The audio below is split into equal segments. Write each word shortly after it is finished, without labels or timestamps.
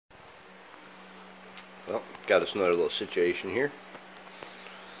Well, got us another little situation here.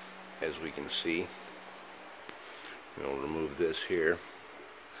 As we can see, we'll remove this here.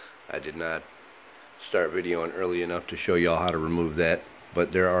 I did not start videoing early enough to show y'all how to remove that,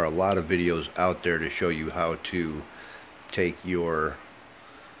 but there are a lot of videos out there to show you how to take your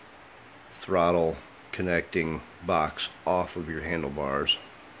throttle connecting box off of your handlebars.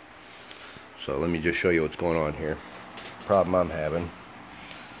 So let me just show you what's going on here. Problem I'm having,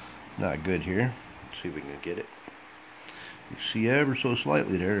 not good here. Let's see if we can get it. You see ever so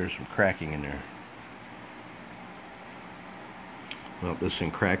slightly there's some cracking in there. Well, this thing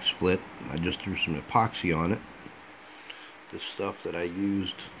cracked, split. I just threw some epoxy on it. This stuff that I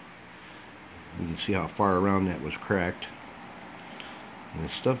used, you can see how far around that was cracked. And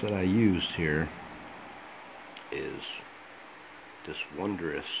the stuff that I used here is this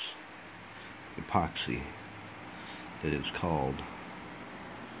wondrous epoxy that is called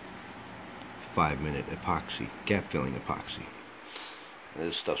 5-minute epoxy, gap filling epoxy. And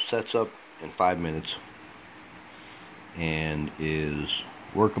this stuff sets up in 5 minutes and is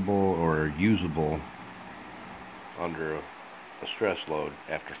workable or usable under a stress load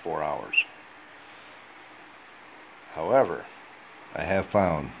after 4 hours. However, I have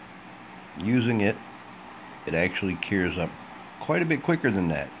found using it actually cures up quite a bit quicker than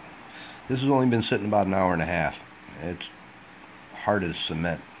that. This has only been sitting about an hour and a half. It's hard as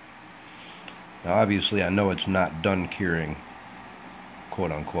cement. Now obviously I know it's not done curing,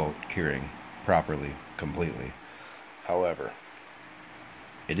 quote unquote curing properly, completely. However,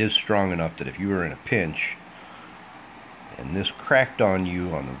 it is strong enough that if you were in a pinch and this cracked on you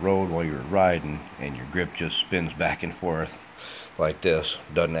on the road while you were riding and your grip just spins back and forth like this,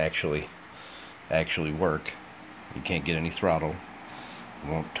 doesn't actually work, you can't get any throttle, it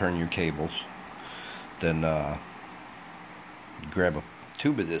won't turn your cables, then grab a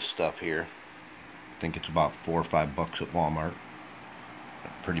tube of this stuff here. I think it's about $4 or $5 at Walmart.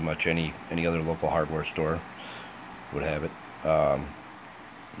 Pretty much any other local hardware store would have it.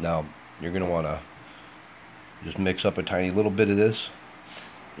 Now you're going to want to just mix up a tiny little bit of this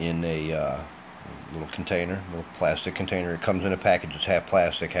in a little container, little plastic container. It comes in a package. It's half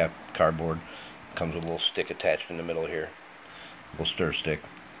plastic, half cardboard. It comes with a little stick attached in the middle here, a little stir stick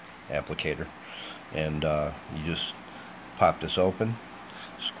applicator, and you just pop this open,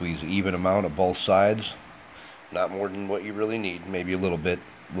 squeeze an even amount of both sides, not more than what you really need, maybe a little bit.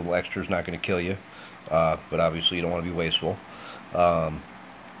 A little extra is not going to kill you, but obviously you don't want to be wasteful. A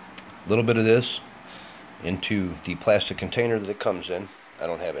little bit of this into the plastic container that it comes in. I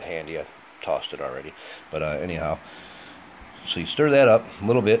don't have it handy, I tossed it already, but anyhow, so you stir that up a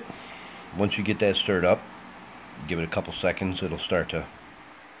little bit. Once you get that stirred up, give it a couple seconds, it'll start to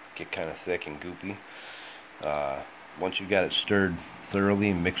get kind of thick and goopy. Once you've got it stirred thoroughly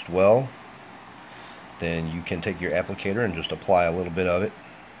and mixed well, then you can take your applicator and just apply a little bit of it.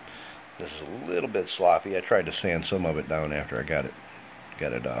 This is a little bit sloppy. I tried to sand some of it down after I got it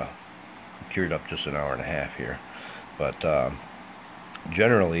cured up just an hour and a half here, but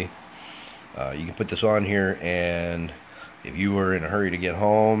generally you can put this on here, and if you were in a hurry to get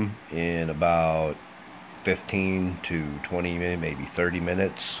home in about 15 to 20 minutes, maybe 30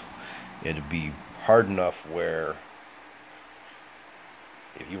 minutes, it'd be hard enough where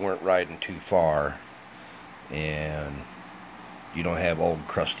if you weren't riding too far and you don't have old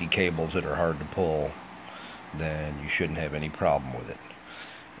crusty cables that are hard to pull, then you shouldn't have any problem with it.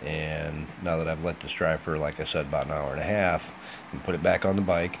 And now that I've let this dry for, like I said, about an hour and a half, and put it back on the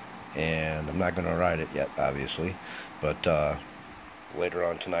bike, and I'm not going to ride it yet, obviously, but later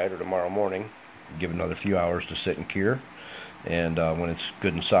on tonight or tomorrow morning, give it another few hours to sit and cure, and when it's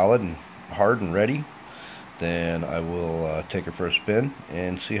good and solid and hard and ready, then I will take her for a spin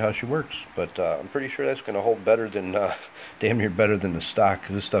and see how she works. But I'm pretty sure that's going to hold better than, damn near better than the stock,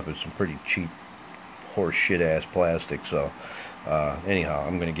 because this stuff is some pretty cheap horse shit ass plastic. So anyhow,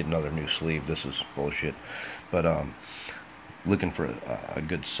 I'm going to get another new sleeve. This is bullshit, but looking for a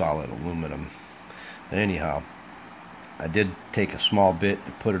good solid aluminum. And anyhow, I did take a small bit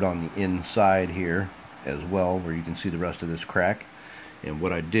and put it on the inside here as well, where you can see the rest of this crack. And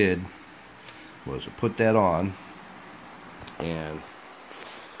what I did was I put that on, and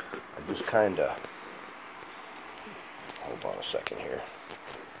I just kind of, hold on a second here,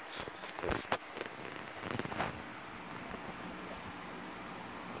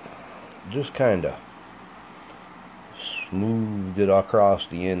 just kind of smoothed it across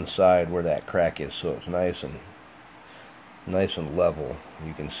the inside where that crack is, so it's nice and level.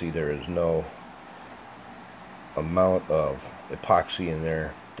 You can see there is no amount of epoxy in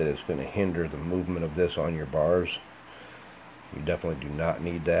there that is going to hinder the movement of this on your bars. You definitely do not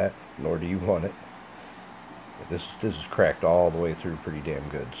need that, nor do you want it. This is cracked all the way through pretty damn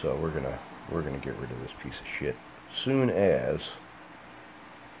good, so we're gonna get rid of this piece of shit soon as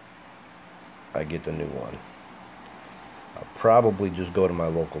I get the new one. I'll probably just go to my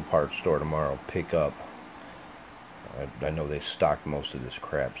local parts store tomorrow, pick up. I know they stock most of this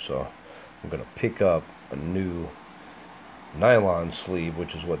crap, so I'm gonna pick up a new nylon sleeve,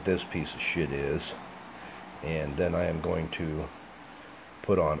 which is what this piece of shit is, and then I am going to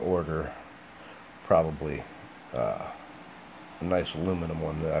put on order probably a nice aluminum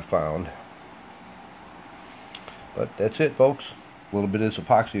one that I found. But that's it, folks. A little bit of this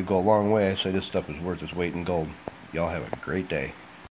epoxy will go a long way. I say this stuff is worth its weight in gold. Y'all have a great day.